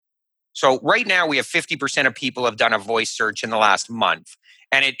So right now we have 50% of people have done a voice search in the last month,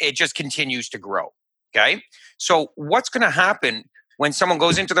 and it just continues to grow. Okay. So what's going to happen when someone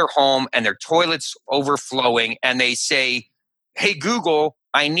goes into their home and their toilet's overflowing and they say, hey, Google,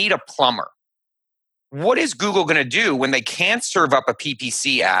 I need a plumber. What is Google going to do when they can't serve up a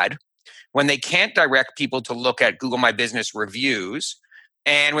PPC ad, when they can't direct people to look at Google My Business reviews,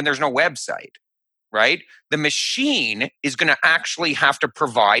 and when there's no website, right? The machine is going to actually have to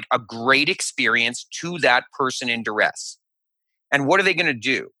provide a great experience to that person in duress. And what are they going to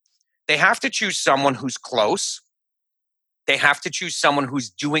do? They have to choose someone who's close. They have to choose someone who's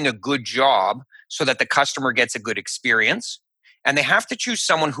doing a good job so that the customer gets a good experience. And they have to choose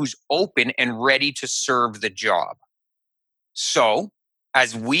someone who's open and ready to serve the job. So,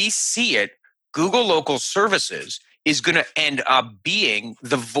 as we see it, Google Local Services is going to end up being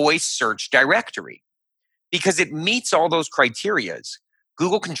the voice search directory because it meets all those criterias.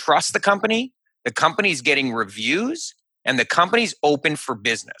 Google can trust the company's getting reviews, and the company's open for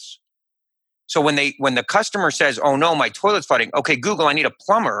business. So when the customer says, oh no, my toilet's flooding, okay, Google, I need a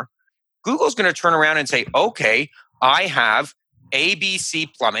plumber, Google's going to turn around and say, okay, I have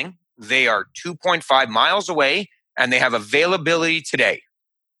ABC Plumbing. They are 2.5 miles away and they have availability today.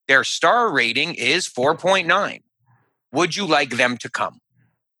 Their star rating is 4.9. Would you like them to come?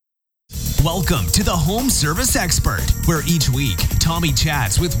 Welcome to the Home Service Expert, where each week, Tommy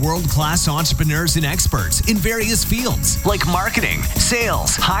chats with world-class entrepreneurs and experts in various fields like marketing,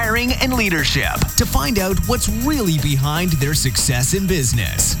 sales, hiring, and leadership to find out what's really behind their success in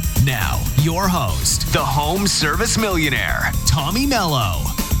business. Now, your host, the Home Service Millionaire, Tommy Mello.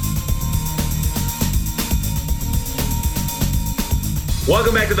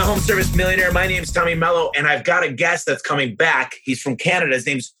 Welcome back to the Home Service Millionaire. My name's Tommy Mello, and I've got a guest that's coming back. He's from Canada. His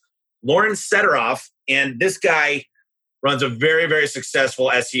name's Lorne Sederoff, and this guy runs a very, very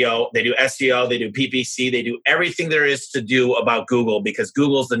successful SEO. They do SEO, they do PPC, they do everything there is to do about Google because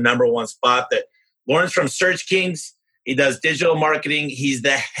Google's the number one spot. That Lorne's from Search Kings. He does digital marketing. He's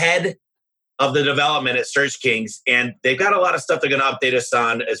the head of the development at Search Kings, and they've got a lot of stuff they're going to update us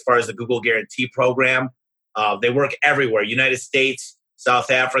on as far as the Google Guarantee program. They work everywhere, United States,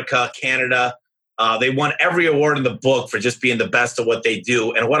 South Africa, Canada. They won every award in the book for just being the best at what they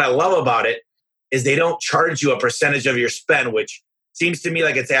do. And what I love about it is they don't charge you a percentage of your spend, which seems to me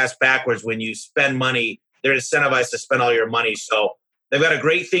like it's ass backwards. When you spend money, they're incentivized to spend all your money. So they've got a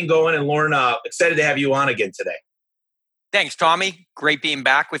great thing going. And Lorne, excited to have you on again today. Thanks, Tommy. Great being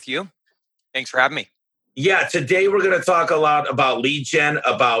back with you. Thanks for having me. Yeah, today we're going to talk a lot about lead gen,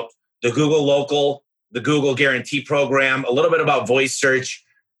 about the Google Local, the Google Guarantee program, a little bit about voice search,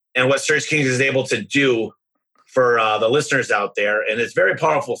 and what Search Kings is able to do for the listeners out there. And it's very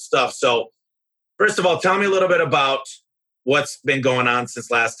powerful stuff. So first of all, tell me a little bit about what's been going on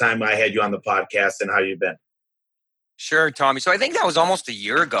since last time I had you on the podcast and how you've been. Sure, Tommy. So I think that was almost a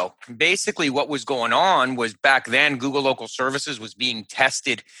year ago. Basically, what was going on was back then, Google Local Services was being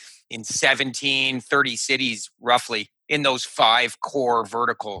tested in 30 cities, roughly, in those 5 core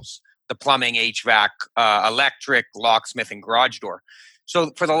verticals: the plumbing, HVAC, electric, locksmith, and garage door.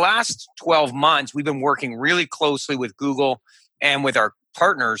 So for the last 12 months, we've been working really closely with Google and with our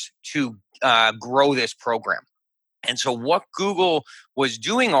partners to grow this program. And so what Google was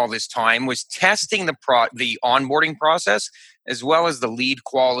doing all this time was testing the onboarding process as well as the lead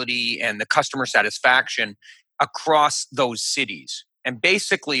quality and the customer satisfaction across those cities. And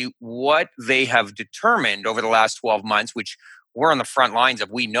basically what they have determined over the last 12 months, which we're on the front lines of,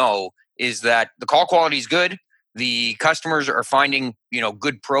 we know, is that the call quality is good. The customers are finding,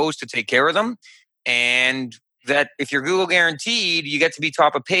 good pros to take care of them. And that if you're Google guaranteed, you get to be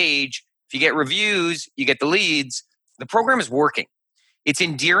top of page. If you get reviews, you get the leads. The program is working. It's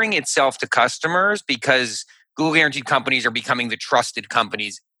endearing itself to customers because Google guaranteed companies are becoming the trusted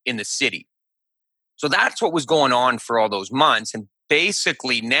companies in the city. So that's what was going on for all those months. And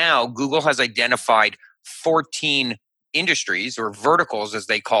basically now Google has identified 14 industries, or verticals as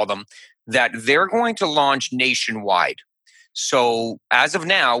they call them, that they're going to launch nationwide. So as of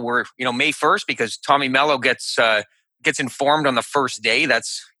now, we're May 1st, because Tommy Mello gets informed on the first day.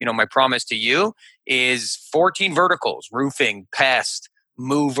 That's my promise to you is 14 verticals: roofing, pest,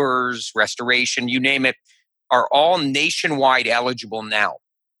 movers, restoration, you name it, are all nationwide eligible now.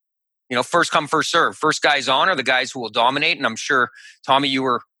 First come, first serve. First guys on are the guys who will dominate. And I'm sure, Tommy, you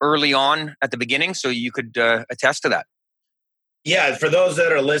were early on at the beginning, so you could attest to that. Yeah, for those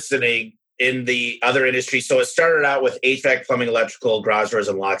that are listening in the other industries, so it started out with HVAC, plumbing, electrical, garage doors,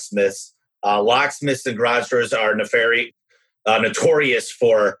 and locksmiths. Locksmiths and garage doors are notorious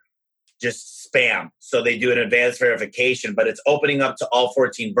for just spam. So they do an advanced verification, but it's opening up to all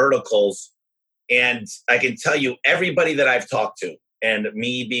 14 verticals. And I can tell you, everybody that I've talked to, and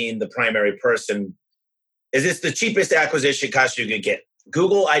me being the primary person, is this the cheapest acquisition cost you could get.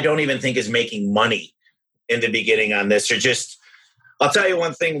 Google, I don't even think is making money in the beginning on this. Or just, I'll tell you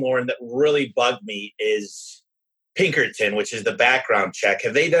one thing, Lauren, that really bugged me is Pinkerton, which is the background check.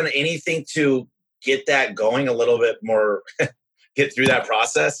 Have they done anything to get that going a little bit more, get through that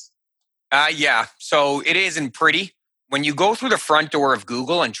process? Yeah. So it isn't pretty. When you go through the front door of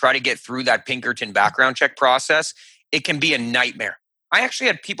Google and try to get through that Pinkerton background check process, it can be a nightmare. I actually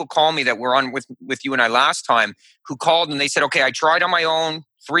had people call me that were on with you and I last time who called and they said, okay, I tried on my own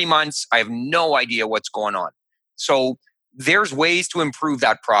 3 months. I have no idea what's going on. So there's ways to improve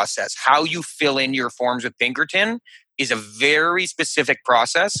that process. How you fill in your forms with Pinkerton is a very specific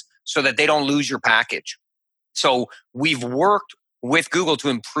process so that they don't lose your package. So we've worked with Google to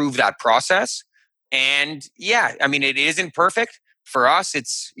improve that process. And yeah, I mean, it isn't perfect. For us,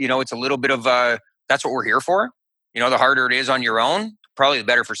 it's, it's a little bit of that's what we're here for. The harder it is on your own, probably the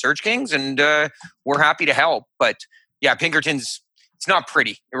better for Search Kings. And we're happy to help. But yeah, Pinkerton's, it's not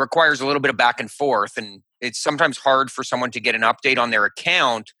pretty. It requires a little bit of back and forth. And it's sometimes hard for someone to get an update on their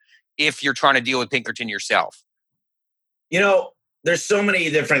account if you're trying to deal with Pinkerton yourself. There's so many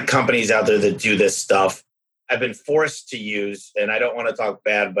different companies out there that do this stuff. I've been forced to use, and I don't want to talk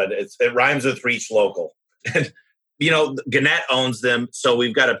bad, but it rhymes with Reach Local. And, Gannett owns them, so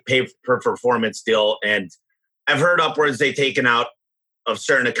we've got a pay per performance deal. And I've heard upwards they've taken out of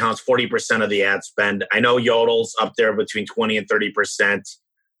certain accounts 40% of the ad spend. I know Yodel's up there between 20 and 30%.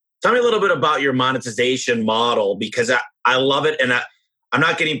 Tell me a little bit about your monetization model, because I love it. And I'm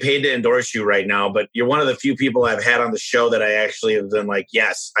not getting paid to endorse you right now, but you're one of the few people I've had on the show that I actually have been like,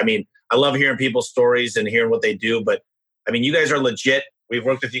 yes. I mean, I love hearing people's stories and hearing what they do. But I mean, you guys are legit. We've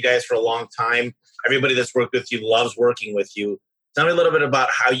worked with you guys for a long time. Everybody that's worked with you loves working with you. Tell me a little bit about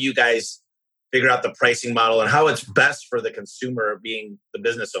how you guys figure out the pricing model and how it's best for the consumer being the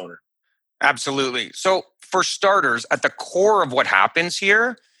business owner. Absolutely. So for starters, at the core of what happens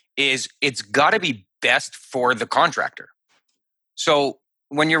here is it's got to be best for the contractor. So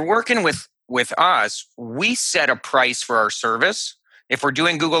when you're working with us, we set a price for our service. If we're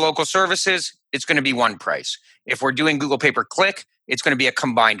doing Google Local Services, it's going to be one price. If we're doing Google Pay-Per-Click, it's going to be a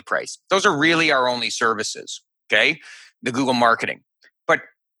combined price. Those are really our only services, okay? The Google marketing. But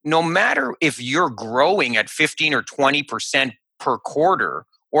no matter if you're growing at 15 or 20% per quarter,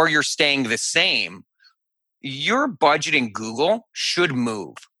 or you're staying the same, your budget in Google should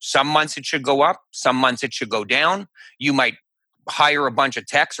move. Some months it should go up. Some months it should go down. You might hire a bunch of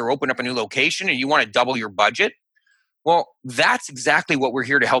techs or open up a new location and you want to double your budget. Well, that's exactly what we're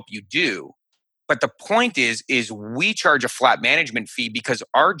here to help you do. But the point is we charge a flat management fee because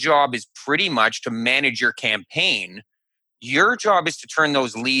our job is pretty much to manage your campaign. Your job is to turn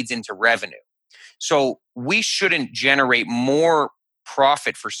those leads into revenue. So we shouldn't generate more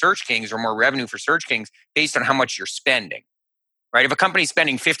profit for Search Kings or more revenue for Search Kings based on how much you're spending, right? If a company's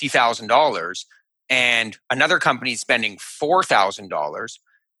spending $50,000 and another company's spending $4,000,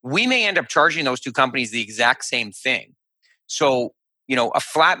 we may end up charging those two companies the exact same thing. So, a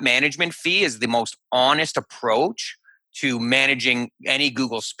flat management fee is the most honest approach to managing any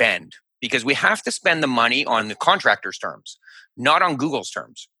Google spend, because we have to spend the money on the contractor's terms, not on Google's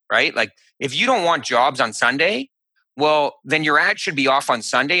terms, right? Like if you don't want jobs on Sunday, well, then your ad should be off on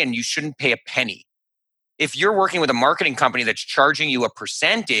Sunday and you shouldn't pay a penny. If you're working with a marketing company that's charging you a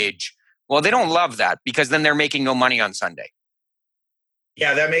percentage, well, they don't love that because then they're making no money on Sunday.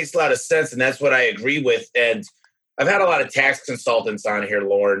 Yeah, that makes a lot of sense. And that's what I agree with. And I've had a lot of tax consultants on here,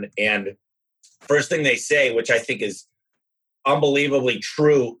 Lorne. And first thing they say, which I think is unbelievably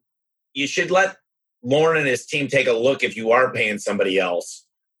true, you should let Lorne and his team take a look if you are paying somebody else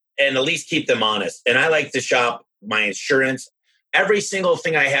and at least keep them honest. And I like to shop my insurance. Every single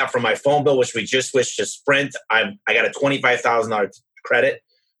thing I have from my phone bill, which we just switched to Sprint, I got a $25,000 credit.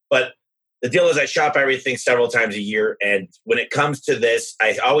 But the deal is I shop everything several times a year. And when it comes to this,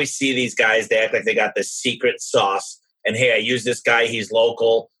 I always see these guys, they act like they got this secret sauce. And hey, I use this guy, he's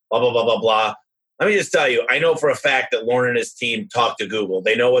local, blah, blah, blah, blah, blah. Let me just tell you, I know for a fact that Lorne and his team talk to Google.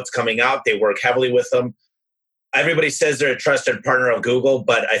 They know what's coming out. They work heavily with them. Everybody says they're a trusted partner of Google,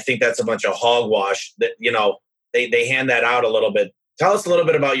 but I think that's a bunch of hogwash that, they hand that out a little bit. Tell us a little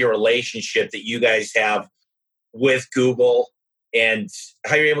bit about your relationship that you guys have with Google and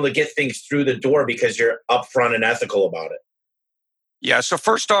how you're able to get things through the door because you're upfront and ethical about it. Yeah. So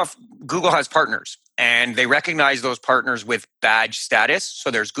first off, Google has partners and they recognize those partners with badge status.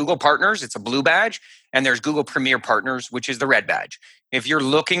 So there's Google Partners, it's a blue badge, and there's Google Premier Partners, which is the red badge. If you're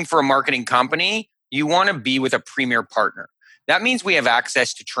looking for a marketing company, you want to be with a premier partner. That means we have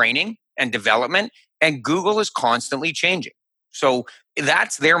access to training and development, and Google is constantly changing. So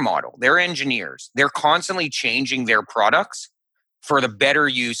that's their model. They're engineers. They're constantly changing their products for the better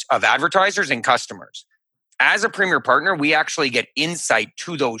use of advertisers and customers. As a premier partner, we actually get insight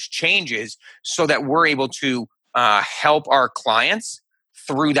to those changes so that we're able to help our clients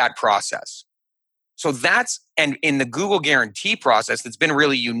through that process. So and in the Google Guarantee process, it's been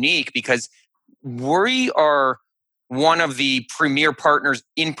really unique because we are one of the premier partners,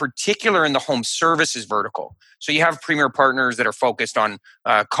 in particular in the home services vertical. So you have premier partners that are focused on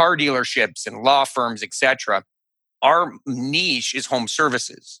car dealerships and law firms, etc. Our niche is home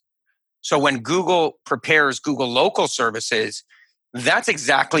services. So when Google prepares Google local services, that's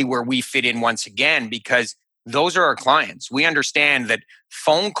exactly where we fit in once again, because those are our clients. We understand that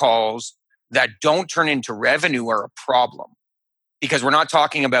phone calls that don't turn into revenue are a problem, because we're not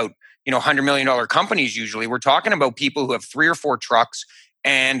talking about $100 million companies. Usually we're talking about people who have 3 or 4 trucks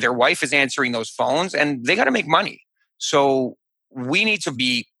and their wife is answering those phones and they got to make money. So we need to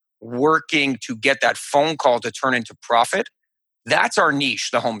be working to get that phone call to turn into profit. That's our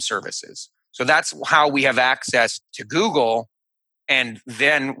niche, the home services. So that's how we have access to Google. And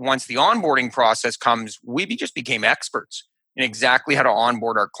then once the onboarding process comes, we just became experts in exactly how to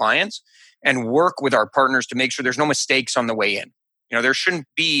onboard our clients and work with our partners to make sure there's no mistakes on the way in. There shouldn't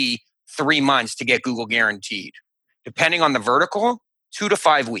be 3 months to get Google guaranteed. Depending on the vertical, 2 to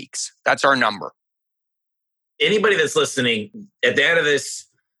 5 weeks. That's our number. Anybody that's listening, at the end of this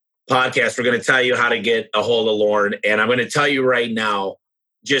podcast, we're going to tell you how to get a hold of Lorne. And I'm going to tell you right now,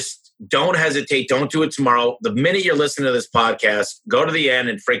 just don't hesitate. Don't do it tomorrow. The minute you're listening to this podcast, go to the end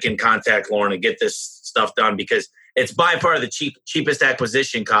and freaking contact Lorne and get this stuff done, because it's by far the cheapest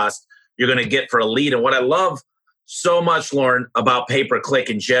acquisition cost you're going to get for a lead. And what I love so much, Lorne, about pay-per-click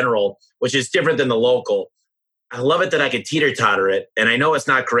in general, which is different than the local, I love it that I can teeter-totter it. And I know it's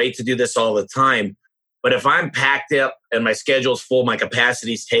not great to do this all the time, but if I'm packed up and my schedule's full, my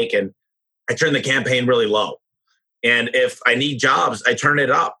capacity's taken, I turn the campaign really low. And if I need jobs, I turn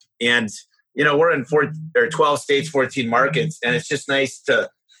it up. And, we're in 12 states, 14 markets, and it's just nice or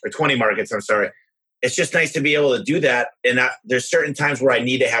 20 markets, I'm sorry. It's just nice to be able to do that. And there's certain times where I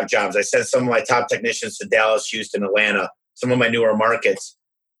need to have jobs. I send some of my top technicians to Dallas, Houston, Atlanta, some of my newer markets.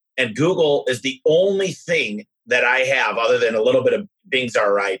 And Google is the only thing that I have, other than a little bit of Bing's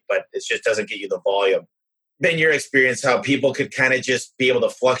all right, but it just doesn't get you the volume. Been your experience how people could kind of just be able to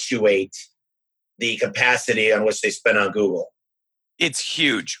fluctuate the capacity on which they spend on Google? It's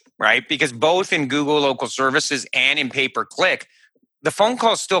huge, right? Because both in Google local services and in pay-per-click, the phone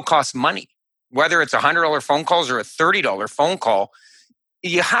calls still cost money. Whether it's $100 phone calls or a $30 phone call,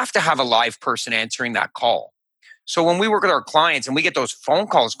 you have to have a live person answering that call. So when we work with our clients and we get those phone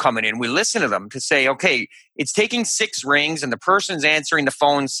calls coming in, we listen to them to say, okay, it's taking 6 rings and the person's answering the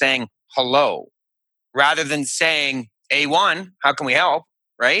phone saying hello, rather than saying, A1, how can we help,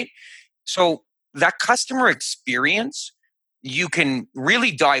 right? So that customer experience, you can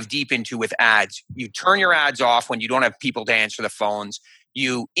really dive deep into with ads. You turn your ads off when you don't have people to answer the phones.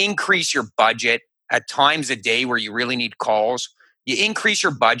 You increase your budget at times a day where you really need calls. You increase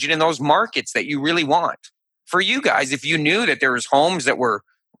your budget in those markets that you really want. For you guys, if you knew that there was homes that were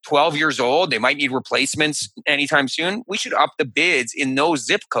 12 years old, they might need replacements anytime soon, we should up the bids in those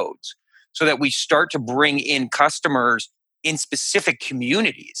zip codes so that we start to bring in customers in specific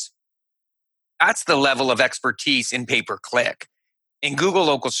communities. That's the level of expertise in pay-per-click. In Google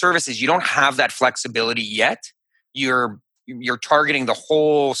local services, you don't have that flexibility yet. You're targeting the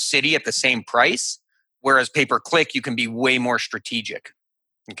whole city at the same price, whereas pay-per-click, you can be way more strategic.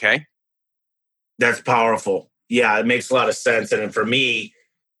 Okay? That's powerful. Yeah, it makes a lot of sense. And for me,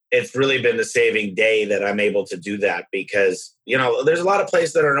 it's really been the saving day that I'm able to do that, because, there's a lot of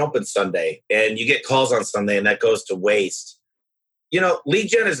places that aren't open Sunday and you get calls on Sunday and that goes to waste. Lead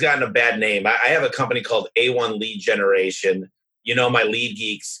gen has gotten a bad name. I have a company called A1 Lead Generation. My Lead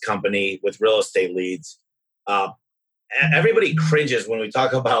Geeks company with real estate leads. Everybody cringes when we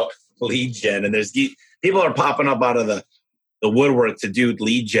talk about lead gen, and there's people are popping up out of the woodwork to do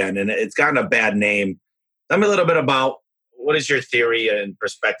lead gen, and it's gotten a bad name. Tell me a little bit about what is your theory and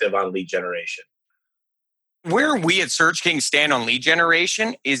perspective on lead generation? Where we at Search King stand on lead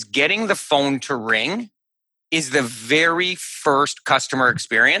generation is getting the phone to ring is the very first customer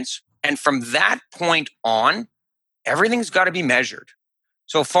experience. And from that point on, everything's got to be measured.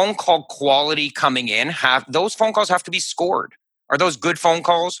 So phone call quality coming in, those phone calls have to be scored. Are those good phone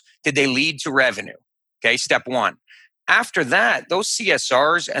calls? Did they lead to revenue? Okay, step 1. After that, those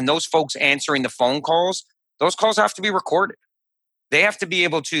CSRs and those folks answering the phone calls, those calls have to be recorded. They have to be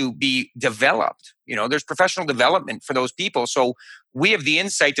able to be developed. There's professional development for those people. So we have the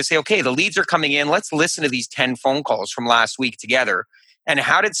insight to say, okay, the leads are coming in. Let's listen to these 10 phone calls from last week together. And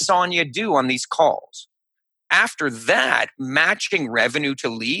how did Sonia do on these calls? After that, matching revenue to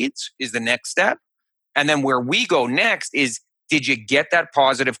leads is the next step. And then where we go next is, did you get that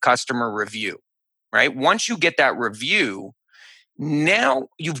positive customer review, right? Once you get that review, now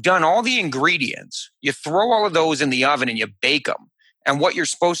you've done all the ingredients. You throw all of those in the oven and you bake them. And what you're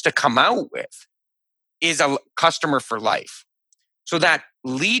supposed to come out with is a customer for life. So that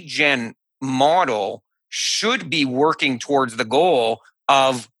lead gen model should be working towards the goal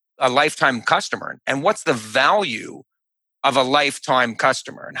of a lifetime customer. And what's the value of a lifetime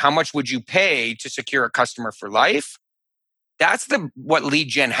customer? And how much would you pay to secure a customer for life? That's what lead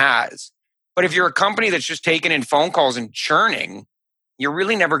gen has. But if you're a company that's just taking in phone calls and churning, you're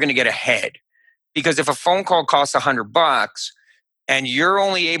really never going to get ahead. Because if a phone call costs $100 and you're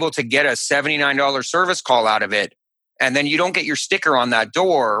only able to get a $79 service call out of it, and then you don't get your sticker on that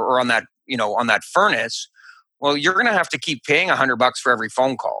door or on that, on that furnace, well, you're going to have to keep paying $100 for every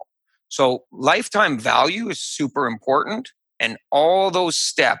phone call. So lifetime value is super important. And all those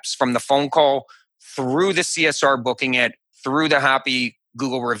steps from the phone call through the CSR booking it, through the happy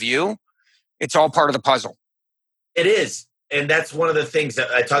Google review, it's all part of the puzzle. It is. And that's one of the things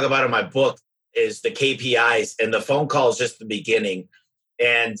that I talk about in my book is the KPIs, and the phone call is just the beginning.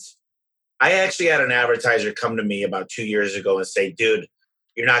 And I actually had an advertiser come to me about 2 years ago and say, dude,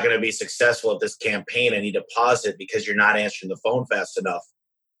 you're not going to be successful at this campaign. I need to pause it because you're not answering the phone fast enough.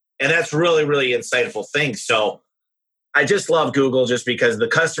 And that's really, really insightful thing. So I just love Google just because the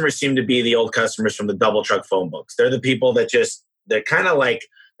customers seem to be the old customers from the double truck phone books. They're the people that they're kind of like,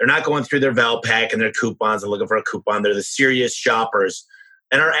 they're not going through their Val Pack and their coupons and looking for a coupon. They're the serious shoppers.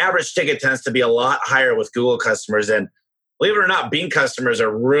 And our average ticket tends to be a lot higher with Google customers. And believe it or not, Bing customers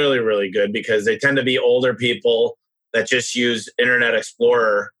are really, really good because they tend to be older people that just use Internet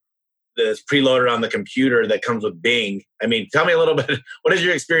Explorer that's preloaded on the computer that comes with Bing. I mean, tell me a little bit, what is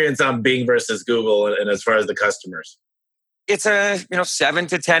your experience on Bing versus Google and as far as the customers? It's a 7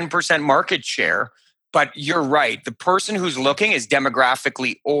 to 10% market share, but you're right. The person who's looking is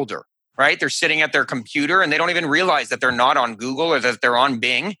demographically older, right? They're sitting at their computer and they don't even realize that they're not on Google or that they're on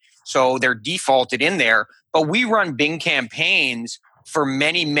Bing. So they're defaulted in there. But we run Bing campaigns for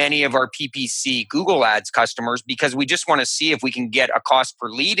many, many of our PPC Google Ads customers because we just want to see if we can get a cost per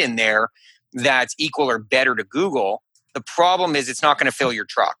lead in there that's equal or better to Google. The problem is it's not going to fill your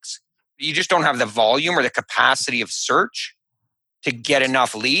trucks. You just don't have the volume or the capacity of search to get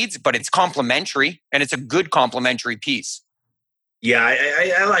enough leads, but it's complementary and it's a good complementary piece. Yeah,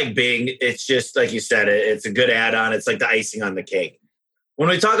 I like Bing. It's just like you said, it's a good add-on. It's like the icing on the cake. When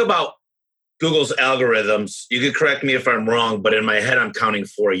we talk about Google's algorithms, you could correct me if I'm wrong, but in my head, I'm counting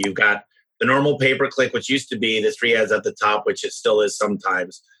 4. You've got the normal pay-per-click, which used to be the 3 ads at the top, which it still is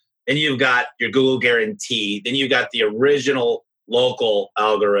sometimes. Then you've got your Google Guarantee. Then you've got the original local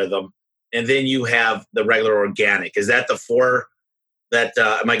algorithm. And then you have the regular organic. Is that the 4 that,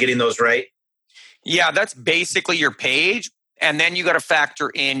 am I getting those right? Yeah, that's basically your page. And then you got to factor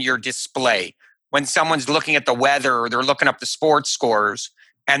in your display. When someone's looking at the weather or they're looking up the sports scores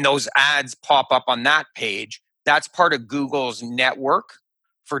and those ads pop up on that page, that's part of Google's network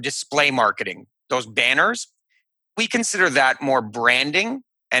for display marketing. Those banners, we consider that more branding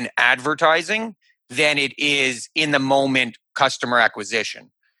and advertising than it is in the moment customer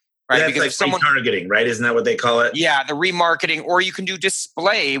acquisition. Right? That's because like retargeting, right? Isn't that what they call it? Yeah, the remarketing, or you can do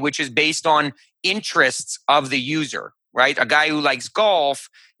display, which is based on interests of the user, right? A guy who likes golf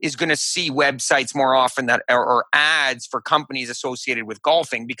is going to see websites more often that or ads for companies associated with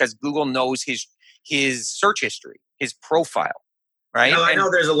golfing because Google knows his search history, his profile, right? I know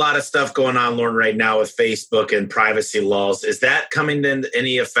there's a lot of stuff going on, Lorne, right now with Facebook and privacy laws. Is that coming into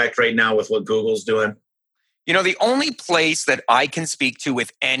any effect right now with what Google's doing? The only place that I can speak to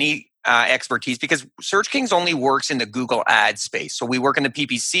with any expertise, because Search Kings only works in the Google ad space. So we work in the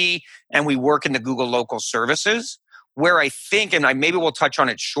PPC and we work in the Google local services. Where I think, and maybe we'll touch on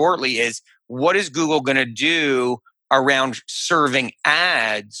it shortly, is what is Google going to do around serving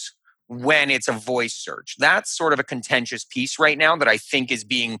ads when it's a voice search? That's sort of a contentious piece right now that I think is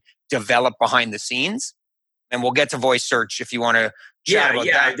being developed behind the scenes. And we'll get to voice search if you want to chat about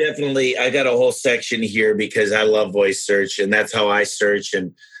that. Definitely. I got a whole section here because I love voice search and that's how I search.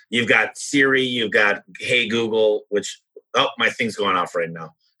 And you've got Siri, you've got Hey Google, which, my thing's going off right now.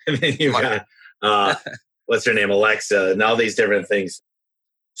 And then you've got, what's her name, Alexa, and all these different things.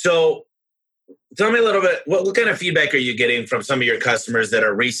 So tell me a little bit, what kind of feedback are you getting from some of your customers that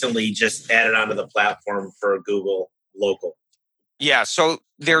are recently just added onto the platform for Google Local? Yeah. So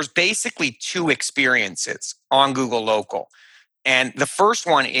there's basically two experiences on Google Local. And the first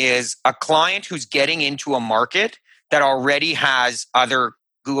one is a client who's getting into a market that already has other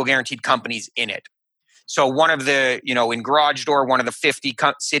Google guaranteed companies in it. So one of the, in garage door, one of the 50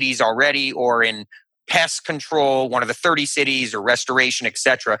 cities already, or in pest control, one of the 30 cities, or restoration,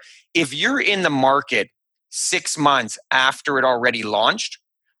 etc. If you're in the market 6 months after it already launched,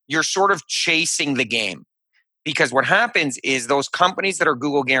 you're sort of chasing the game. Because what happens is those companies that are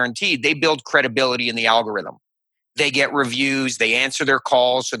Google guaranteed, they build credibility in the algorithm. They get reviews, they answer their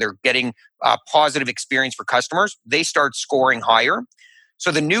calls, so they're getting a positive experience for customers. They start scoring higher.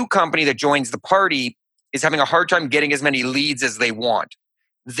 So the new company that joins the party is having a hard time getting as many leads as they want.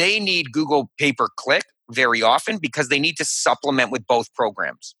 They need Google pay-per-click very often because they need to supplement with both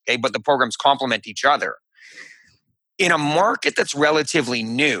programs. Okay, but the programs complement each other. In a market that's relatively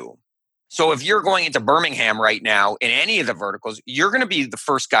new, so if you're going into Birmingham right now in any of the verticals, you're going to be the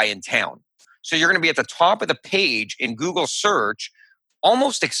first guy in town. So you're going to be at the top of the page in Google search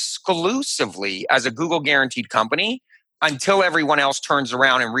almost exclusively as a Google guaranteed company until everyone else turns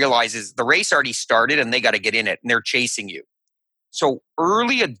around and realizes the race already started and they got to get in it and they're chasing you. So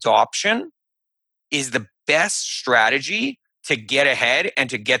early adoption is the best strategy to get ahead and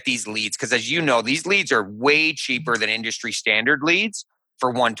to get these leads. Because as you know, these leads are way cheaper than industry standard leads for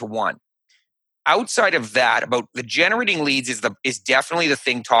one-to-one. Outside of that, about the generating leads is definitely the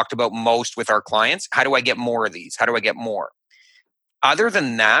thing talked about most with our clients. How do I get more of these? How do I get more? Other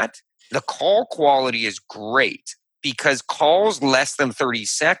than that, the call quality is great because calls less than 30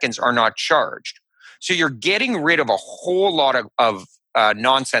 seconds are not charged. So you're getting rid of a whole lot of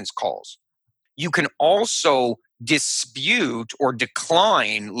nonsense calls. You can also dispute or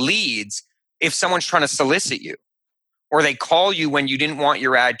decline leads if someone's trying to solicit you or they call you when you didn't want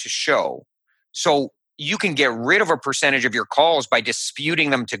your ad to show. So you can get rid of a percentage of your calls by disputing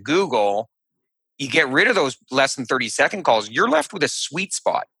them to Google. You get rid of those less than 30-second calls. You're left with a sweet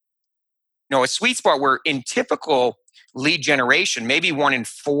spot. A sweet spot where in typical lead generation, maybe 1 in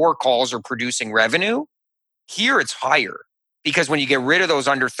 4 calls are producing revenue. Here it's higher because when you get rid of those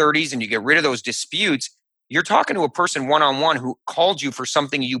under 30s and you get rid of those disputes, you're talking to a person one-on-one who called you for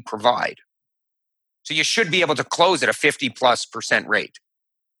something you provide. So you should be able to close at a 50+% rate.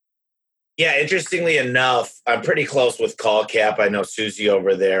 Yeah, interestingly enough, I'm pretty close with Call Cap. I know Susie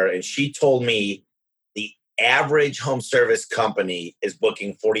over there, and she told me the average home service company is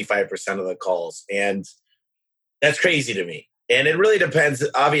booking 45% of the calls. And that's crazy to me. And it really depends.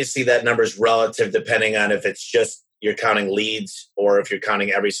 Obviously, that number is relative depending on if it's just you're counting leads or if you're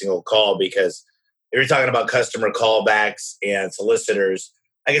counting every single call. Because if you're talking about customer callbacks and solicitors,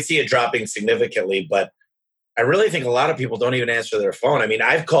 I can see it dropping significantly. But I really think a lot of people don't even answer their phone. I mean,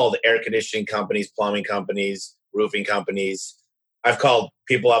 I've called air conditioning companies, plumbing companies, roofing companies. I've called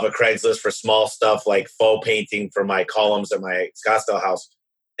people off of Craigslist for small stuff like faux painting for my columns at my Scottsdale house,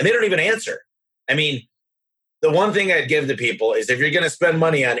 and they don't even answer. I mean, the one thing I'd give to people is if you're going to spend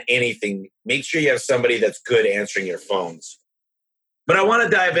money on anything, make sure you have somebody that's good answering your phones. But I want to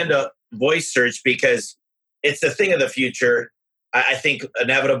dive into voice search because it's the thing of the future. I think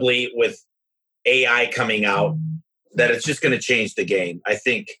inevitably with AI coming out, that it's just going to change the game. I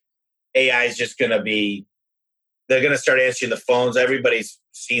think AI is just going to be, they're going to start answering the phones. Everybody's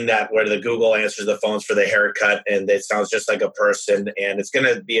seen that where the Google answers the phones for the haircut and it sounds just like a person. And it's going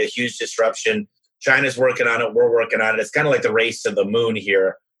to be a huge disruption. China's working on it. We're working on it. It's kind of like the race to the moon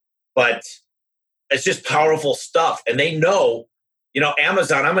here, but it's just powerful stuff. And they know,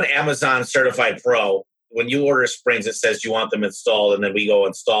 Amazon, I'm an Amazon certified pro. When you order springs, it says you want them installed, and then we go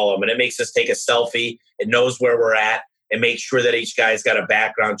install them. And it makes us take a selfie. It knows where we're at and makes sure that each guy's got a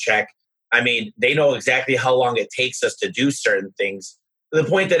background check. I mean, they know exactly how long it takes us to do certain things to the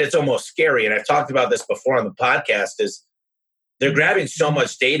point that it's almost scary. And I've talked about this before on the podcast is they're grabbing so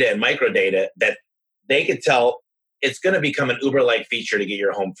much data and microdata that they could tell it's going to become an Uber-like feature to get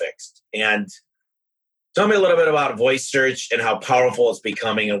your home fixed. And tell me a little bit about voice search and how powerful it's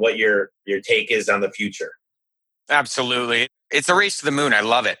becoming and what your take is on the future. Absolutely. It's a race to the moon. I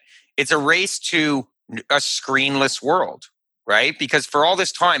love it. It's a race to a screenless world, right? Because for all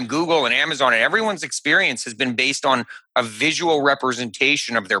this time, Google and Amazon and everyone's experience has been based on a visual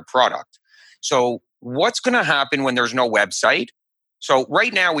representation of their product. So what's going to happen when there's no website? So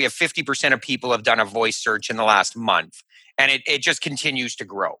right now we have 50% of people have done a voice search in the last month, and it just continues to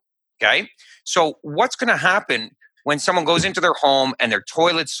grow. Okay. So what's going to happen when someone goes into their home and their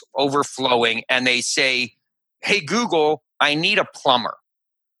toilet's overflowing and they say, hey, Google, I need a plumber?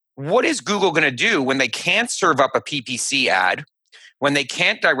 What is Google going to do when they can't serve up a PPC ad, when they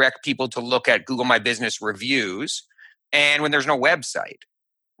can't direct people to look at Google My Business reviews, and when there's no website,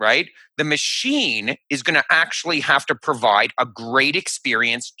 right? The machine is going to actually have to provide a great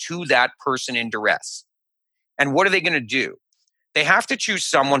experience to that person in duress. And what are they going to do? They have to choose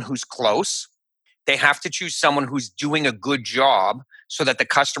someone who's close. They have to choose someone who's doing a good job so that the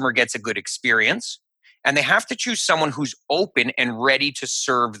customer gets a good experience. And they have to choose someone who's open and ready to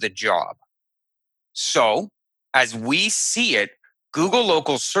serve the job. So, as we see it, Google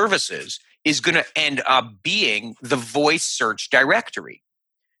Local Services is going to end up being the voice search directory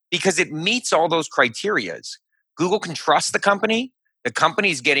because it meets all those criterias. Google can trust the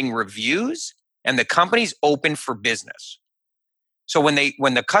company's getting reviews, and the company's open for business. So when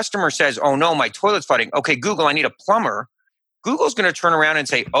the customer says, "Oh no, my toilet's flooding," okay, Google, I need a plumber. Google's going to turn around and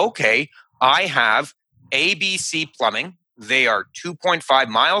say, "Okay, I have ABC Plumbing. They are 2.5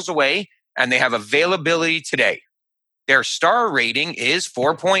 miles away and they have availability today. Their star rating is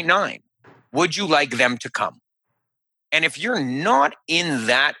 4.9. Would you like them to come?" And if you're not in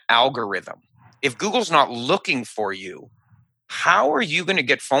that algorithm, if Google's not looking for you, how are you going to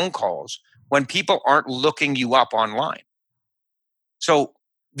get phone calls when people aren't looking you up online? So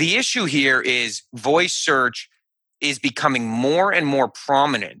the issue here is voice search is becoming more and more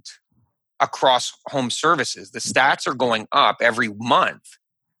prominent across home services. The stats are going up every month.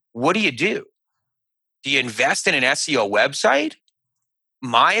 What do? Do you invest in an SEO website?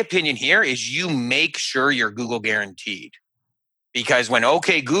 My opinion here is you make sure you're Google guaranteed. Because when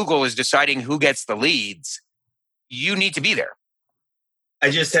OK Google is deciding who gets the leads, you need to be there. I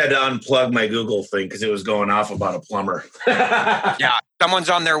just had to unplug my Google thing because it was going off about a plumber. Yeah,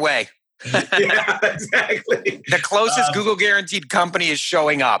 someone's on their way. Yeah, exactly. The closest Google guaranteed company is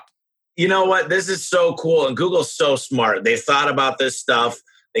showing up. You know what? This is so cool. And Google's so smart. They thought about this stuff.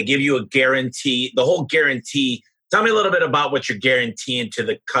 They give you a guarantee. The whole guarantee. Tell me a little bit about what you're guaranteeing to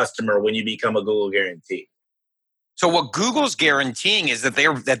the customer when you become a Google guarantee. So what Google's guaranteeing is that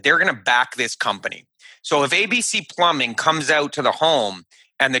they're going to back this company. So if ABC Plumbing comes out to the home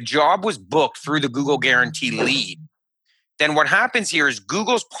and the job was booked through the Google guarantee lead, then what happens here is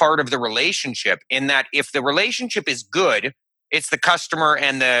Google's part of the relationship in that if the relationship is good, it's the customer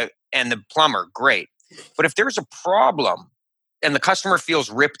and the plumber, great. But if there's a problem and the customer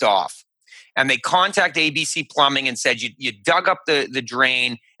feels ripped off and they contact ABC Plumbing and said, you dug up the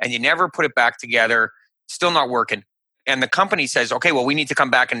drain and you never put it back together, still not working. And the company says, okay, well, we need to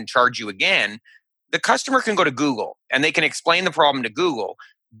come back and charge you again. The customer can go to Google and they can explain the problem to Google.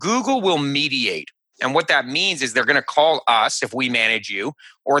 Google will mediate. And what that means is they're going to call us if we manage you,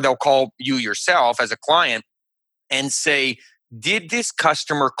 or they'll call you yourself as a client and say, did this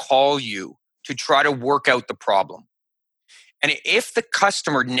customer call you to try to work out the problem? And if the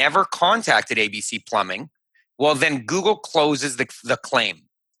customer never contacted ABC Plumbing, well, then Google closes the claim.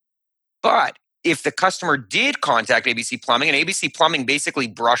 But if the customer did contact ABC Plumbing and ABC Plumbing basically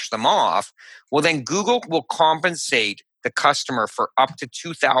brushed them off, well, then Google will compensate the customer for up to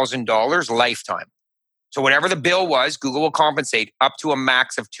 $2,000 lifetime. So whatever the bill was, Google will compensate up to a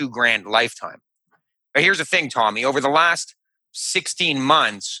max of $2,000 lifetime. But here's the thing, Tommy. Over the last 16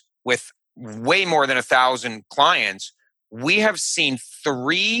 months, with way more than 1,000 clients, we have seen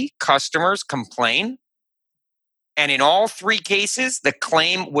 3 customers complain. And in all 3 cases, the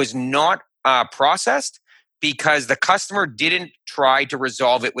claim was not processed because the customer didn't try to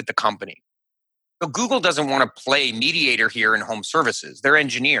resolve it with the company. So Google doesn't want to play mediator here in home services. They're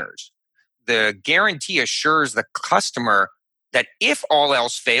engineers. The guarantee assures the customer that if all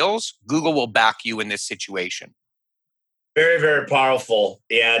else fails, Google will back you in this situation. Very, very powerful.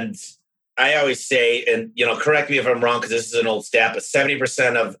 And I always say, and correct me if I'm wrong, because this is an old stat, but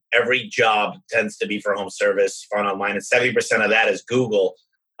 70% of every job tends to be for home service found online, and 70% of that is Google.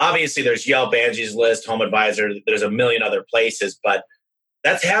 Obviously, there's Yelp, Angie's List, Home Advisor. There's a million other places, but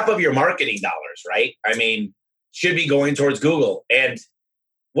that's half of your marketing dollars, right? I mean, should be going towards Google. And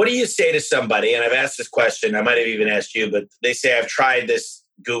what do you say to somebody? And I've asked this question. I might have even asked you, but they say, I've tried this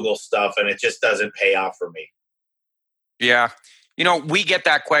Google stuff and it just doesn't pay off for me. Yeah. We get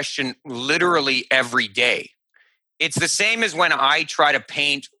that question literally every day. It's the same as when I try to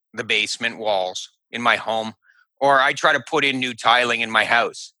paint the basement walls in my home, or I try to put in new tiling in my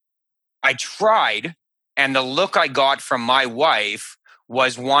house. I tried, and the look I got from my wife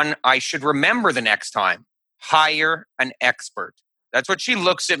was one I should remember the next time. Hire an expert. That's what she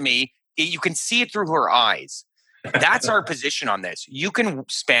looks at me. You can see it through her eyes. That's our position on this. You can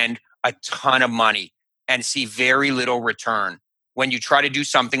spend a ton of money and see very little return when you try to do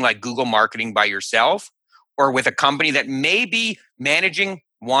something like Google marketing by yourself or with a company that may be managing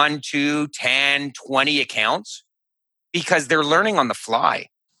 1, 2, 10, 20 accounts because they're learning on the fly.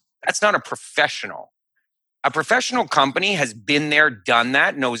 That's not a professional. A professional company has been there, done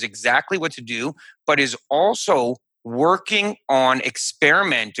that, knows exactly what to do, but is also working on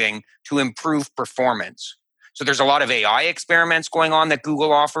experimenting to improve performance. So there's a lot of AI experiments going on that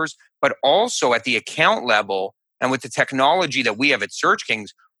Google offers, but also at the account level and with the technology that we have at Search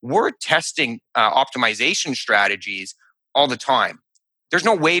Kings, we're testing optimization strategies all the time. There's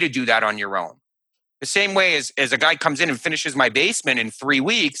no way to do that on your own. The same way as a guy comes in and finishes my basement in 3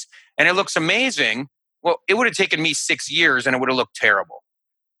 weeks and it looks amazing, well, it would have taken me 6 years and it would have looked terrible.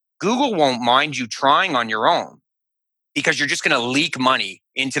 Google won't mind you trying on your own because you're just going to leak money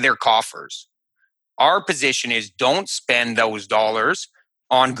into their coffers. Our position is don't spend those dollars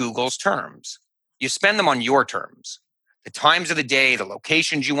on Google's terms. You spend them on your terms. The times of the day, the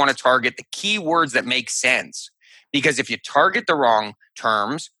locations you want to target, the keywords that make sense. Because if you target the wrong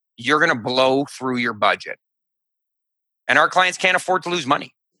terms, you're going to blow through your budget. And our clients can't afford to lose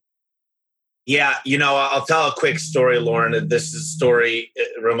money. Yeah, I'll tell a quick story, Lorne. Story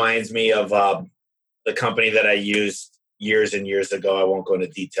reminds me of the company that I used years and years ago. I won't go into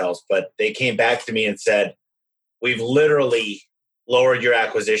details, but they came back to me and said, we've literally lowered your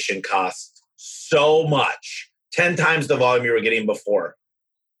acquisition cost so much, 10 times the volume you were getting before.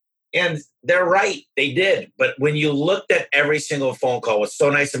 And they're right, they did. But when you looked at every single phone call, what's so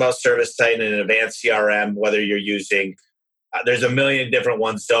nice about ServiceTitan and advanced CRM, whether you're using, there's a million different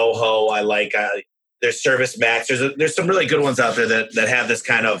ones, Zoho, I like, there's Service Max. There's some really good ones out there that have this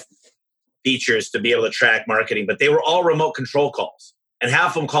kind of features to be able to track marketing, but they were all remote control calls. And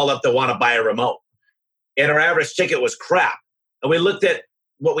half of them called up to want to buy a remote. And our average ticket was crap. And we looked at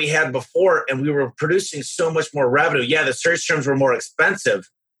what we had before and we were producing so much more revenue. Yeah, the search terms were more expensive,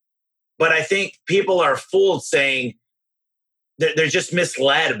 but I think people are fooled saying they're just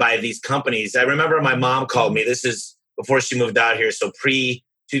misled by these companies. I remember my mom called me. This is before she moved out here, so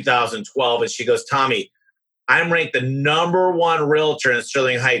pre-2012. And she goes, Tommy, I'm ranked the number one realtor in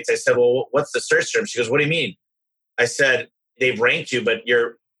Sterling Heights. I said, well, what's the search term? She goes, what do you mean? I said, they've ranked you, but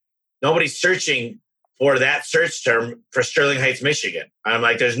nobody's searching for that search term for Sterling Heights, Michigan. I'm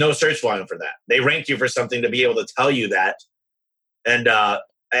like, there's no search volume for that. They ranked you for something to be able to tell you that. And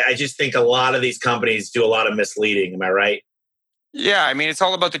I just think a lot of these companies do a lot of misleading. Am I right? Yeah, I mean, it's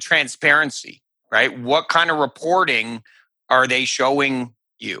all about the transparency, right? What kind of reporting are they showing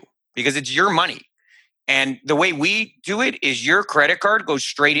you? Because it's your money. And the way we do it is your credit card goes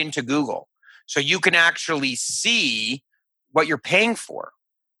straight into Google. So you can actually see what you're paying for.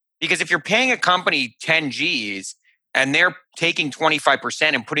 Because if you're paying a company 10 G's and they're taking 25%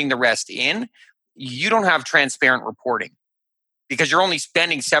 and putting the rest in, you don't have transparent reporting because you're only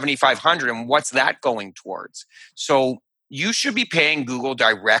spending 7,500 and what's that going towards? So you should be paying Google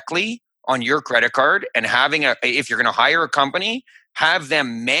directly on your credit card and if you're going to hire a company, have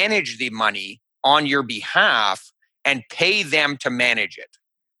them manage the money on your behalf and pay them to manage it,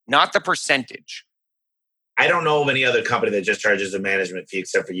 not the percentage. I don't know of any other company that just charges a management fee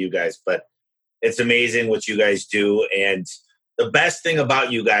except for you guys, but it's amazing what you guys do. And the best thing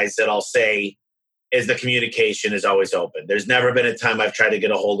about you guys that I'll say is the communication is always open. There's never been a time I've tried to get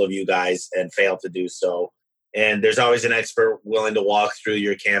a hold of you guys and failed to do so. And there's always an expert willing to walk through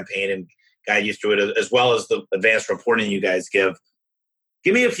your campaign and guide you through it, as well as the advanced reporting you guys give.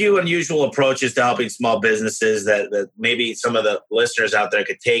 Give me a few unusual approaches to helping small businesses that maybe some of the listeners out there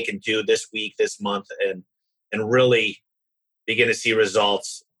could take and do this week, this month, and really begin to see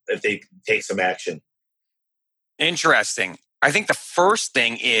results if they take some action. Interesting. I think the first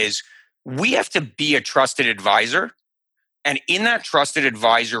thing is we have to be a trusted advisor. And in that trusted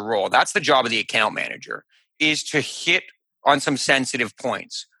advisor role, that's the job of the account manager, is to hit on some sensitive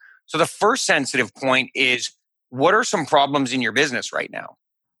points. So the first sensitive point is, what are some problems in your business right now?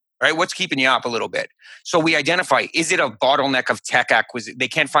 Right? What's keeping you up a little bit? So we identify, is it a bottleneck of tech acquisition? They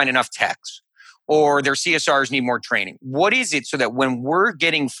can't find enough techs, or their CSRs need more training. What is it so that when we're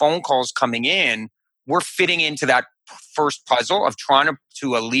getting phone calls coming in, we're fitting into that first puzzle of trying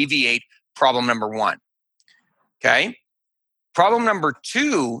to alleviate problem number one? Okay. Problem number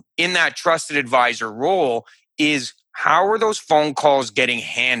two in that trusted advisor role is, how are those phone calls getting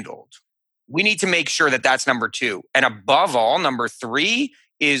handled? We need to make sure that that's number two. And above all, number three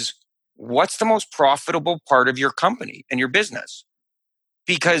is, what's the most profitable part of your company and your business?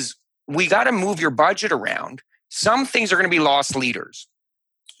 Because we got to move your budget around. Some things are going to be lost leaders.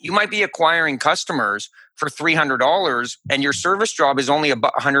 You might be acquiring customers for $300 and your service job is only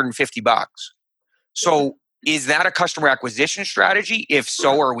 $150. So is that a customer acquisition strategy? If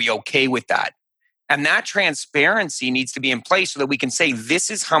so, are we okay with that? And that transparency needs to be in place so that we can say,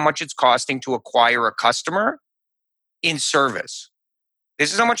 this is how much it's costing to acquire a customer in service.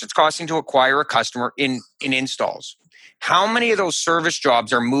 This is how much it's costing to acquire a customer in installs. How many of those service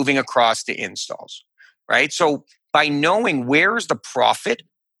jobs are moving across to installs, right? So by knowing where's the profit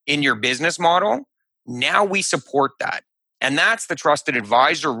in your business model, now we support that. And that's the trusted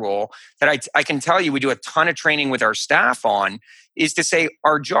advisor role that I can tell you we do a ton of training with our staff on, is to say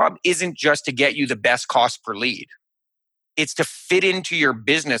our job isn't just to get you the best cost per lead. It's to fit into your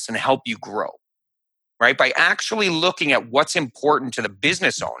business and help you grow, right? By actually looking at what's important to the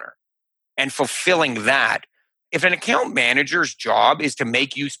business owner and fulfilling that. If an account manager's job is to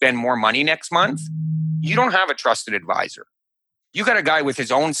make you spend more money next month, you don't have a trusted advisor. You got a guy with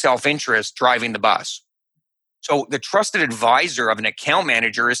his own self-interest driving the bus. So the trusted advisor of an account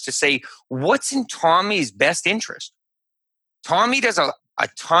manager is to say, what's in Tommy's best interest? Tommy does a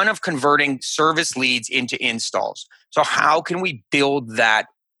ton of converting service leads into installs. So how can we build that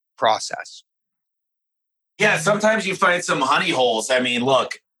process? Yeah, sometimes you find some honey holes. I mean,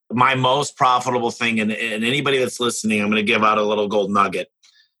 look, my most profitable thing, and anybody that's listening, I'm going to give out a little gold nugget,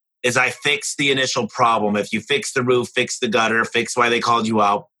 is I fix the initial problem. If you fix the roof, fix the gutter, fix why they called you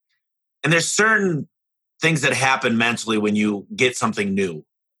out. And there's certain things that happen mentally when you get something new,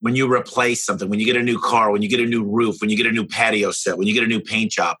 when you replace something, when you get a new car, when you get a new roof, when you get a new patio set, when you get a new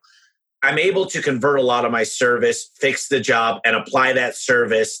paint job. I'm able to convert a lot of my service, fix the job, and apply that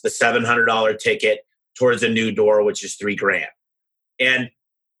service, the $700 ticket, towards a new door, which is $3,000. And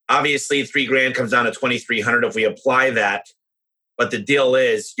obviously $3,000 comes down to $2,300 if we apply that. But the deal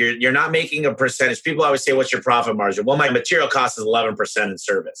is you're not making a percentage. People always say, what's your profit margin? Well, my material cost is 11% in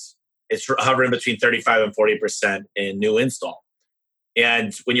service. It's hovering between 35 and 40% in new install.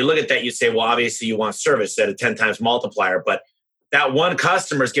 And when you look at that, you say, well, obviously you want service at a 10 times multiplier. But that one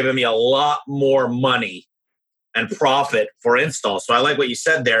customer is giving me a lot more money and profit for install. So I like what you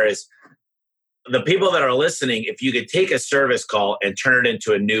said there is the people that are listening, if you could take a service call and turn it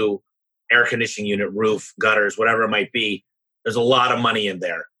into a new air conditioning unit, roof, gutters, whatever it might be, there's a lot of money in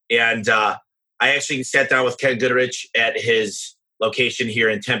there. And I actually sat down with Ken Goodrich at his location here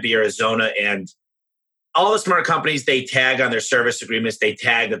in Tempe, Arizona. And all the smart companies, they tag on their service agreements. They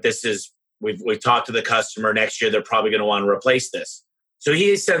tag that this is, we've talked to the customer. Next year, they're probably going to want to replace this. So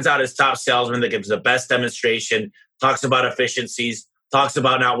he sends out his top salesman that gives the best demonstration, talks about efficiencies, talks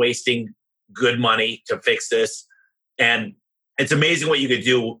about not wasting good money to fix this. And it's amazing what you could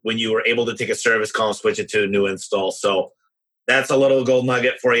do when you were able to take a service call and switch it to a new install. So that's a little gold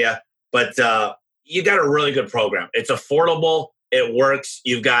nugget for you. But you got a really good program. It's affordable. It works.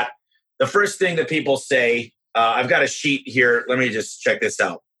 You've got the first thing that people say, I've got a sheet here. Let me just check this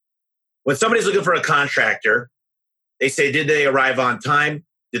out. When somebody's looking for a contractor, they say, did they arrive on time?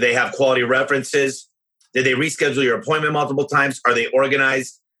 Do they have quality references? Did they reschedule your appointment multiple times? Are they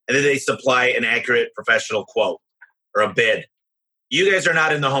organized? And did they supply an accurate professional quote or a bid? You guys are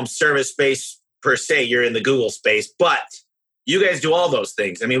not in the home service space per se. You're in the Google space, but you guys do all those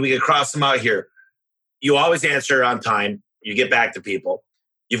things. I mean, we could cross them out here. You always answer on time. You get back to people.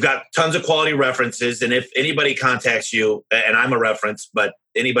 You've got tons of quality references. And if anybody contacts you, and I'm a reference, but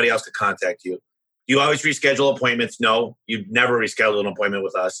anybody else could contact you, you always reschedule appointments? No, you'd never reschedule an appointment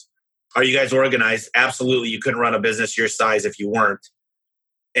with us. Are you guys organized? Absolutely. You couldn't run a business your size if you weren't.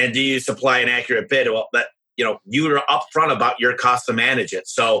 And do you supply an accurate bid? Well, that, you are upfront about your cost to manage it.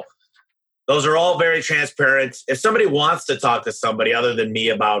 So those are all very transparent. If somebody wants to talk to somebody other than me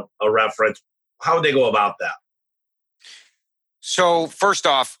about a reference, how would they go about that? So first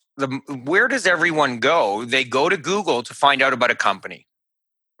off, where does everyone go? They go to Google to find out about a company,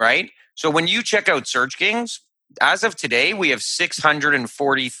 right? So when you check out Search Kings, as of today, we have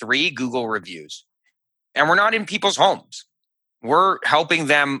 643 Google reviews. And we're not in people's homes. We're helping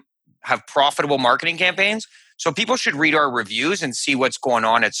them have profitable marketing campaigns. So people should read our reviews and see what's going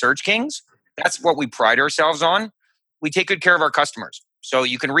on at Search Kings. That's what we pride ourselves on. We take good care of our customers. So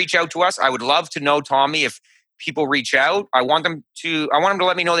you can reach out to us. I would love to know, Tommy, if people reach out, I want them to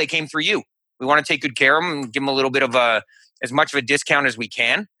let me know they came through you. We want to take good care of them and give them a little bit of as much of a discount as we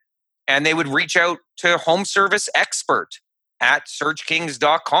can. And they would reach out to Home Service Expert at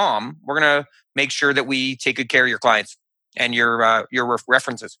searchkings.com. We're going to make sure that we take good care of your clients and your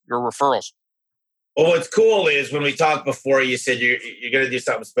references, your referrals. Well, what's cool is when we talked before, you said you're going to do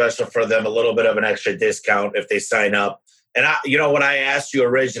something special for them, a little bit of an extra discount if they sign up. And what I asked you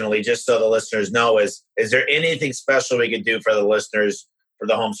originally, just so the listeners know, is there anything special we could do for the listeners for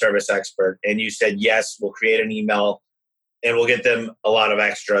the Home Service Expert? And you said, yes, we'll create an email and we'll get them a lot of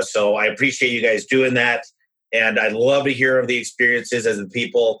extra. So I appreciate you guys doing that. And I'd love to hear of the experiences as the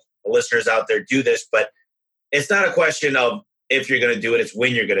people, the listeners out there do this. But it's not a question of if you're going to do it, it's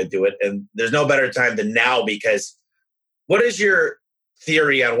when you're going to do it. And there's no better time than now, because what is your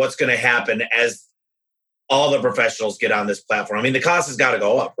theory on what's going to happen as all the professionals get on this platform? I mean, the cost has got to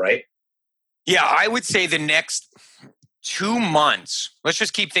go up, right? Yeah, I would say the next 2 months, let's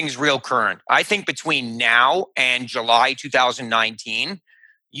just keep things real current. I think between now and July 2019,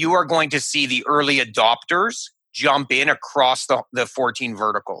 you are going to see the early adopters jump in across the 14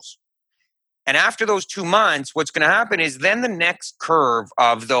 verticals. And after those 2 months, what's going to happen is then the next curve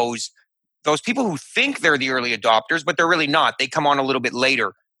of those people who think they're the early adopters, but they're really not. They come on a little bit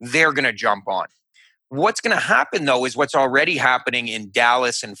later. They're going to jump on. What's going to happen, though, is what's already happening in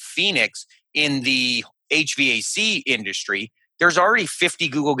Dallas and Phoenix in the HVAC industry. There's already 50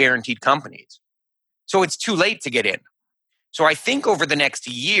 Google guaranteed companies. So it's too late to get in. So I think over the next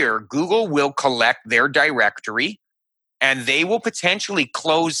year, Google will collect their directory and they will potentially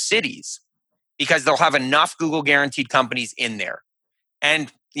close cities because they'll have enough Google guaranteed companies in there.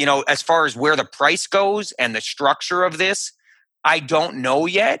 And, as far as where the price goes and the structure of this, I don't know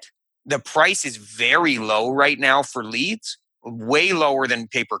yet. The price is very low right now for leads, way lower than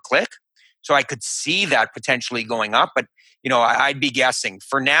pay-per-click. So I could see that potentially going up, but I'd be guessing.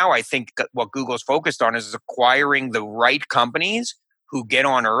 For now, I think what Google's focused on is acquiring the right companies who get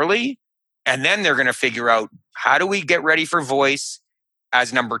on early, and then they're going to figure out how do we get ready for voice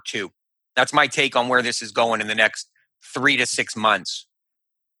as number 2. That's my take on where this is going in the next 3 to 6 months.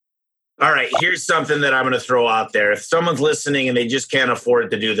 All right, here's something that I'm going to throw out there. If someone's listening and they just can't afford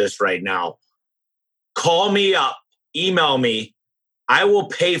to do this right now, call me up, email me. I will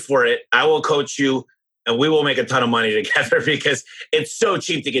pay for it. I will coach you, and we will make a ton of money together because it's so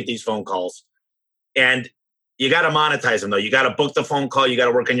cheap to get these phone calls. And you got to monetize them, though. You got to book the phone call. You got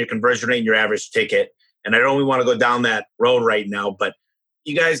to work on your conversion rate and your average ticket. And I don't really want to go down that road right now, but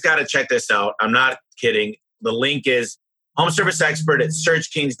you guys got to check this out. I'm not kidding. The link is homeserviceexpert at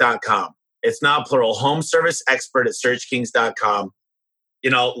searchkings.com. It's not plural. Homeserviceexpert at searchkings.com.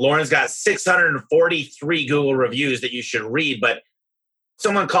 Lauren's got 643 Google reviews that you should read, but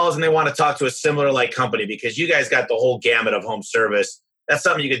someone calls and they want to talk to a similar company because you guys got the whole gamut of home service. That's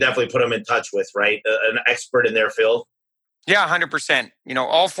something you could definitely put them in touch with, right? An expert in their field. Yeah, 100%.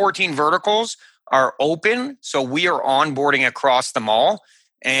 All 14 verticals are open, so we are onboarding across them all.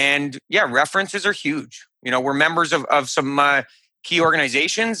 And yeah, references are huge. We're members of some key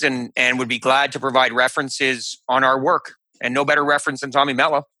organizations and would be glad to provide references on our work. And no better reference than Tommy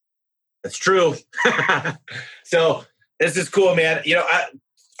Mello. That's true. So this is cool, man.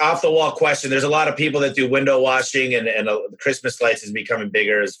 Off the wall question. There's a lot of people that do window washing and the Christmas lights is becoming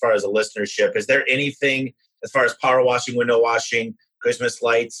bigger as far as a listenership. Is there anything as far as power washing, window washing, Christmas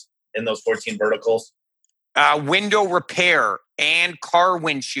lights in those 14 verticals? Window repair and car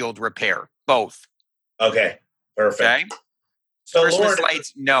windshield repair, both. Okay, perfect. Okay. So Christmas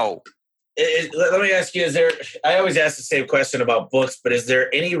lights, no. Let me ask you, I always ask the same question about books, but is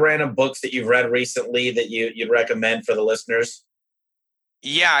there any random books that you've read recently that you'd recommend for the listeners?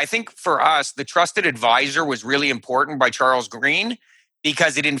 Yeah, I think for us, The Trusted Advisor was really important by Charles Green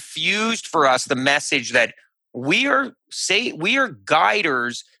because it infused for us the message that we are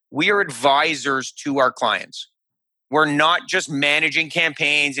guiders, we are advisors to our clients. We're not just managing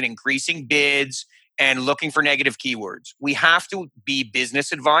campaigns and increasing bids and looking for negative keywords. We have to be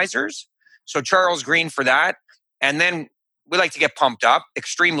business advisors. So Charles Green for that. And then we like to get pumped up.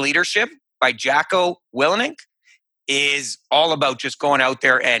 Extreme Leadership by Jocko Willink is all about just going out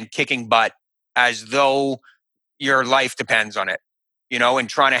there and kicking butt as though your life depends on it, and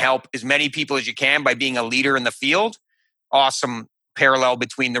trying to help as many people as you can by being a leader in the field. Awesome parallel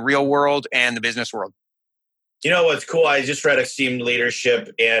between the real world and the business world. What's cool? I just read Extreme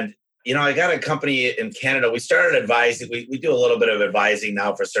Leadership and I got a company in Canada. We started advising. We do a little bit of advising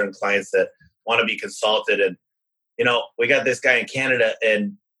now for certain clients that want to be consulted. And, we got this guy in Canada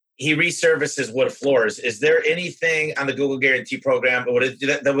and he resurfaces wood floors. Is there anything on the Google Guarantee program? Would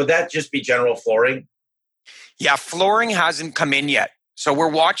that just be general flooring? Yeah, flooring hasn't come in yet. So we're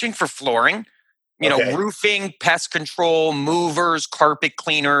watching for flooring, roofing, pest control, movers, carpet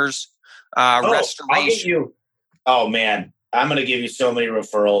cleaners, restoration. Oh, man. I'm going to give you so many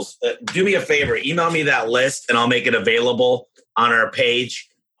referrals. Do me a favor. Email me that list and I'll make it available on our page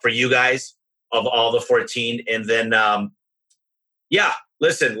for you guys of all the 14. And then,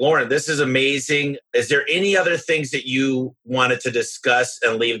 listen, Lauren, this is amazing. Is there any other things that you wanted to discuss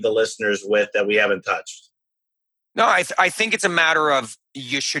and leave the listeners with that we haven't touched? No, I think it's a matter of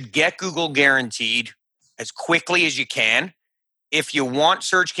you should get Google Guaranteed as quickly as you can. If you want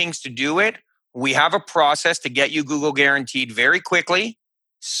Search Kings to do it, we have a process to get you Google Guaranteed very quickly,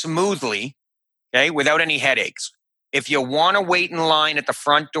 smoothly, okay, without any headaches. If you want to wait in line at the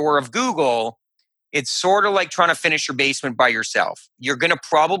front door of Google, It's sort of like trying to finish your basement by yourself. You're going to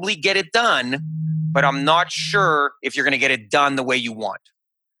probably get it done, but I'm not sure if you're going to get it done the way you want.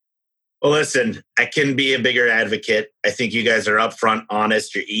 Well, listen, I couldn't be a bigger advocate. I think you guys are upfront,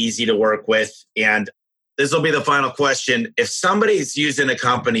 honest, you're easy to work with. And this will be the final question. If somebody's using a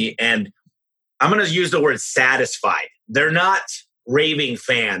company and I'm going to use the word satisfied, they're not raving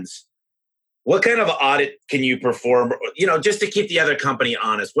fans, what kind of audit can you perform, just to keep the other company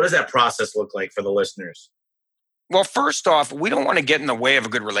honest? What does that process look like for the listeners? Well, first off, we don't want to get in the way of a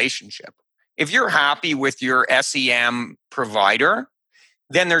good relationship. If you're happy with your SEM provider,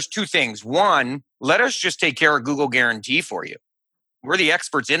 then there's two things. One, let us just take care of Google Guarantee for you. We're the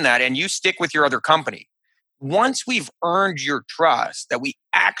experts in that, and you stick with your other company. Once we've earned your trust that we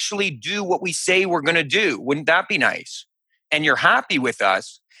actually do what we say we're going to do, wouldn't that be nice? And you're happy with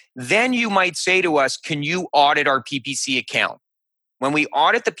us, then you might say to us, can you audit our PPC account? When we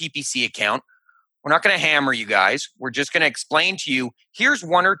audit the PPC account, we're not going to hammer you guys. We're just going to explain to you, here's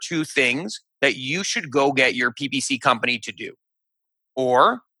one or two things that you should go get your PPC company to do.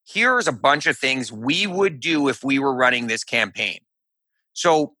 Or here's a bunch of things we would do if we were running this campaign.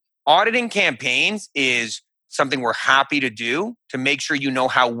 So auditing campaigns is something we're happy to do to make sure you know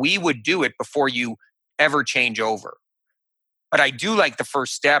how we would do it before you ever change over. But I do like the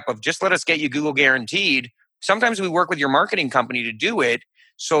first step of just let us get you Google Guaranteed. Sometimes we work with your marketing company to do it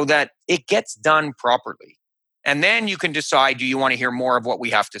so that it gets done properly. And then you can decide, do you want to hear more of what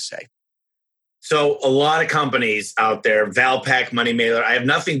we have to say? So a lot of companies out there, Valpak, Money Mailer, I have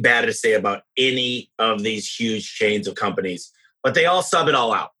nothing bad to say about any of these huge chains of companies, but they all sub it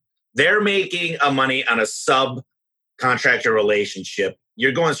all out. They're making money on a subcontractor relationship.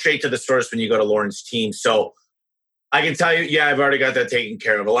 You're going straight to the source when you go to Lorne's team. So I can tell you, yeah, I've already got that taken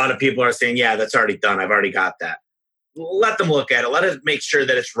care of. A lot of people are saying, yeah, that's already done. I've already got that. Let them look at it. Let us make sure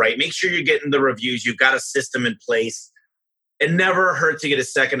that it's right. Make sure you're getting the reviews. You've got a system in place. It never hurts to get a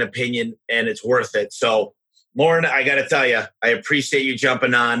second opinion, and it's worth it. So, Lorne, I got to tell you, I appreciate you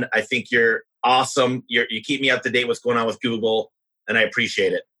jumping on. I think you're awesome. You keep me up to date what's going on with Google, and I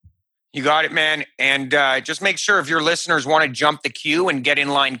appreciate it. You got it, man. And just make sure if your listeners want to jump the queue and get in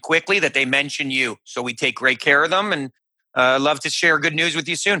line quickly that they mention you. So we take great care of them, and love to share good news with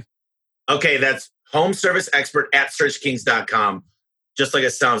you soon. Okay, that's home service expert at searchkings.com. Just like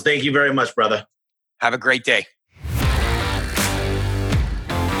it sounds. Thank you very much, brother. Have a great day.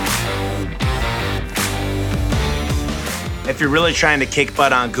 If you're really trying to kick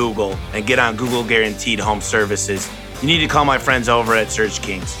butt on Google and get on Google Guaranteed Home Services, you need to call my friends over at Search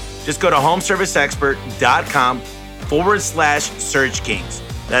Kings. Just go to homeserviceexpert.com/Search Kings.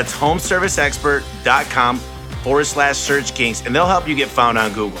 That's homeserviceexpert.com/Search Kings, and they'll help you get found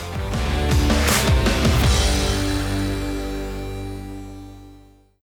on Google.